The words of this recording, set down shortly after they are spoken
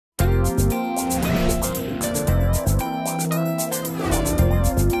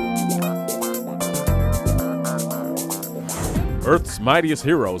Earth's mightiest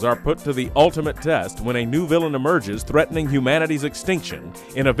heroes are put to the ultimate test when a new villain emerges threatening humanity's extinction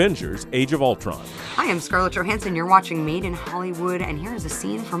in Avengers: Age of Ultron. I am Scarlett Johansson. You're watching Made in Hollywood, and here is a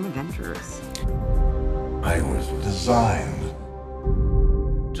scene from Avengers. I was designed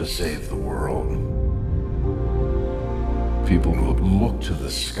to save the world. People will look to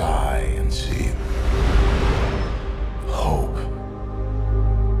the sky and see hope.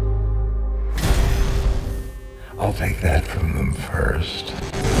 I'll take that from them first.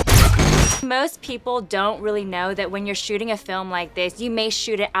 Most people don't really know that when you're shooting a film like this, you may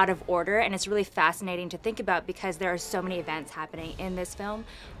shoot it out of order, and it's really fascinating to think about because there are so many events happening in this film.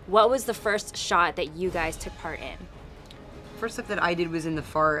 What was the first shot that you guys took part in? First stuff that I did was in the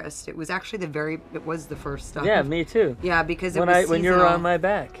forest. It was actually it was the first stuff. Yeah, me too. Yeah, because when you were on my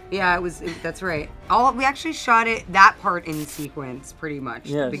back. Yeah, that's right. We actually shot that part in sequence, pretty much.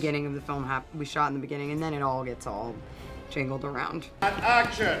 Yes. The beginning of the film we shot in the beginning, and then it all gets all jangled around.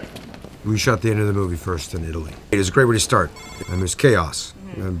 Action! We shot the end of the movie first in Italy. It was a great way to start. And there's chaos,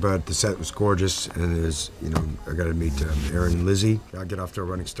 but the set was gorgeous, and there's, I got to meet Aaron and Lizzie. I get off to a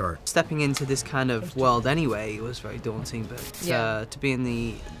running start. Stepping into this kind of world anyway was very daunting, but to be in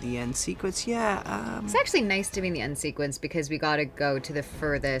the end sequence, It's actually nice to be in the end sequence because we got to go to the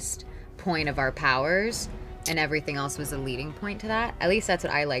furthest point of our powers, and everything else was a leading point to that. At least that's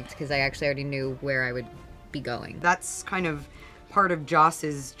what I liked, because I actually already knew where I would be going. That's kind of part of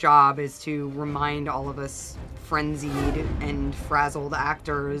Joss's job, is to remind all of us frenzied and frazzled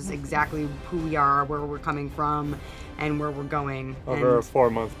actors exactly who we are, where we're coming from, and where we're going. Over a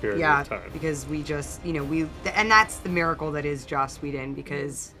 4-month period of time. Because we just, and that's the miracle that is Joss Whedon,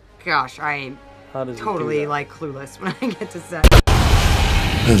 because, gosh, I'm totally, clueless when I get to set.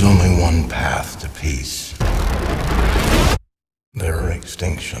 There's only one path to peace. Their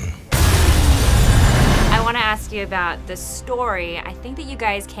extinction. I want to ask you about the story. I think that you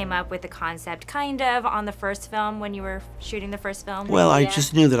guys came up with the concept kind of on the first film when you were shooting the first film. Well, I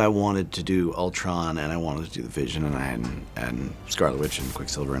just knew that I wanted to do Ultron, and I wanted to do the Vision, and Scarlet Witch and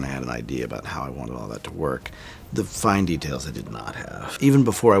Quicksilver, and I had an idea about how I wanted all that to work. The fine details I did not have. Even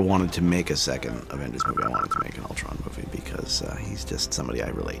before I wanted to make a second Avengers movie, I wanted to make an Ultron movie because he's just somebody I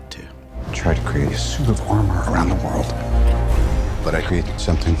relate to. I tried to create a suit of armor around the world, but I created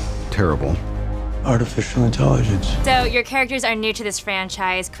something terrible. Artificial intelligence. So your characters are new to this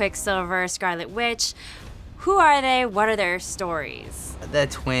franchise, Quicksilver, Scarlet Witch. Who are they? What are their stories? They're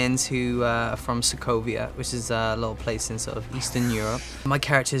twins who are from Sokovia, which is a little place in sort of Eastern Europe. My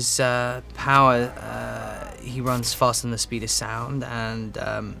character's power, he runs faster than the speed of sound, and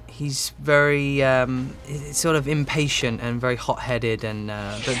he's very sort of impatient and very hot-headed, and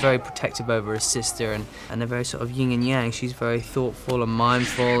but very protective over his sister, and they're very sort of yin and yang. She's very thoughtful and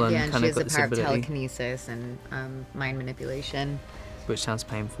mindful, and kind of got this ability. Yeah, and she has the power of telekinesis and mind manipulation. Which sounds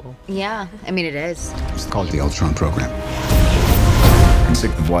painful. Yeah, I mean it is. It's called the Ultron program. I'm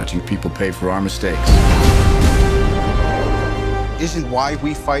sick of watching people pay for our mistakes. Isn't why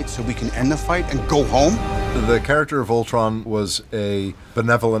we fight so we can end the fight and go home? The character of Ultron was a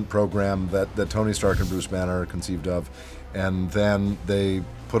benevolent program that Tony Stark and Bruce Banner conceived of, and then they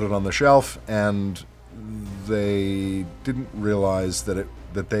put it on the shelf, and they didn't realize that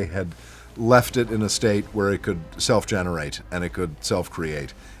they had left it in a state where it could self-generate and it could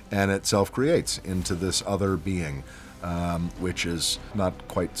self-create, and it self-creates into this other being, which is not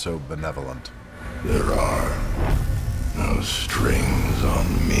quite so benevolent. There are no strings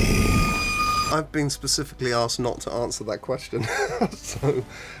on me. I've been specifically asked not to answer that question, so...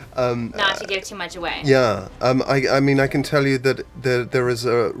 not to give too much away. Yeah, I mean, I can tell you that there is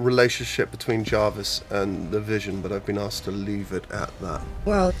a relationship between Jarvis and the Vision, but I've been asked to leave it at that.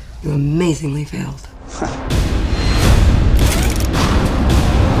 Well, you amazingly failed. So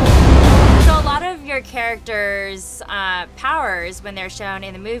a lot of your characters' powers, when they're shown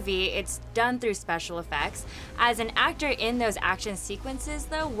in the movie, it's done through special effects. As an actor in those action sequences,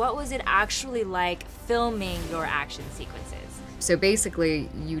 though, what was it actually like filming your action sequences? So basically,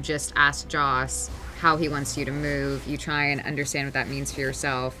 you just ask Joss how he wants you to move, you try and understand what that means for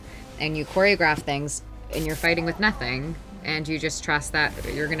yourself, and you choreograph things, and you're fighting with nothing, and you just trust that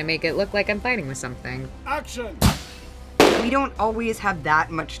you're gonna make it look like I'm fighting with something. Action! We don't always have that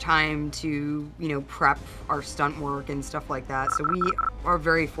much time to, prep our stunt work and stuff like that, so we are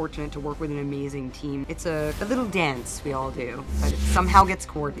very fortunate to work with an amazing team. It's a little dance we all do, but it somehow gets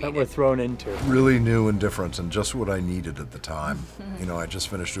coordinated. That we're thrown into. Really new and different, and just what I needed at the time. I just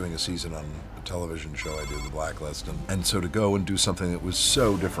finished doing a season on a television show I do, The Blacklist, and so to go and do something that was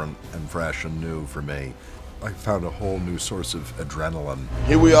so different and fresh and new for me, I found a whole new source of adrenaline.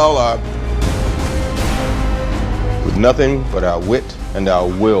 Here we all are. with nothing but our wit and our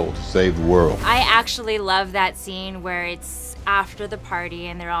will to save the world. I actually love that scene where it's after the party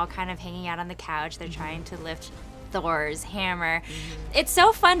and they're all kind of hanging out on the couch. They're trying to lift Thor's hammer. It's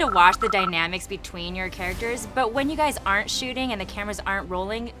so fun to watch the dynamics between your characters, but when you guys aren't shooting and the cameras aren't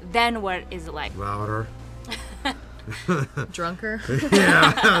rolling, then what is it like? Louder. Drunker.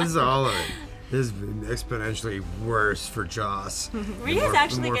 Yeah, that's all of it. This has been exponentially worse for Joss. Were you guys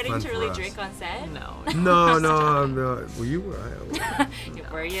actually getting to really drink on set? No. No. Were you?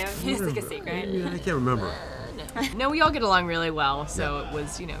 Were you? It's like a secret. I can't remember. No, we all get along really well, so it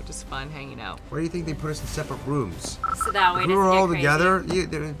was, you know, just fun hanging out. Why do you think they put us in separate rooms? So that way if we were all together,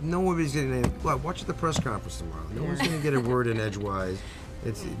 nobody's getting a... Watch the press conference tomorrow. No one's going to get a word in edgewise.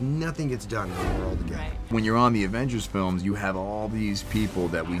 Nothing gets done when we're all together. Right. When you're on the Avengers films, you have all these people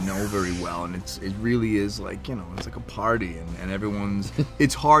that we know very well, and it really is like, you know, it's like a party, and everyone's.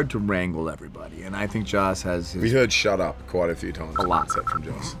 It's hard to wrangle everybody, and I think Joss has. We heard "shut up" quite a few times. A lot from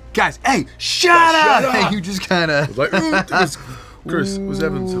Joss. Guys, hey, shut up! And you just kind of. Like, Chris was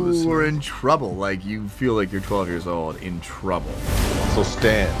Evans who was. We're in trouble. Like you feel like you're 12 years old in trouble. So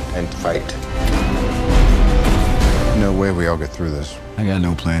stand and fight. No way we all get through this. I got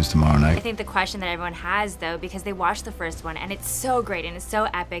no plans tomorrow night. I think the question that everyone has, though, because they watched the first one and it's so great and it's so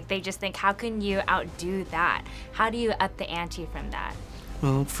epic, they just think, how can you outdo that? How do you up the ante from that?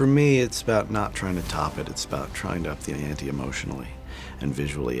 Well, for me, it's about not trying to top it. It's about trying to up the ante emotionally and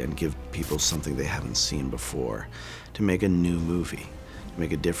visually and give people something they haven't seen before, to make a new movie, to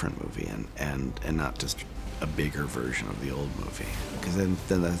make a different movie, and not just a bigger version of the old movie, because then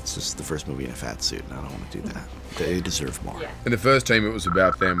that's just the first movie in a fat suit, and I don't want to do that. They deserve more. In the first team, it was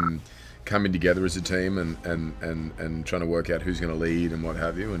about them coming together as a team and trying to work out who's going to lead and what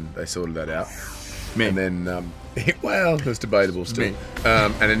have you, and they sorted that out. Me. And then, well, that's debatable still.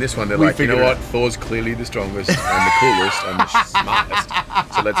 And in this one, they're like, you know what? Thor's clearly the strongest and the coolest and the smartest,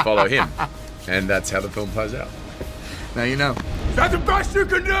 so let's follow him. And that's how the film plays out. Now you know. That's the best you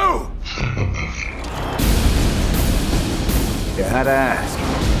can do! You had to ask.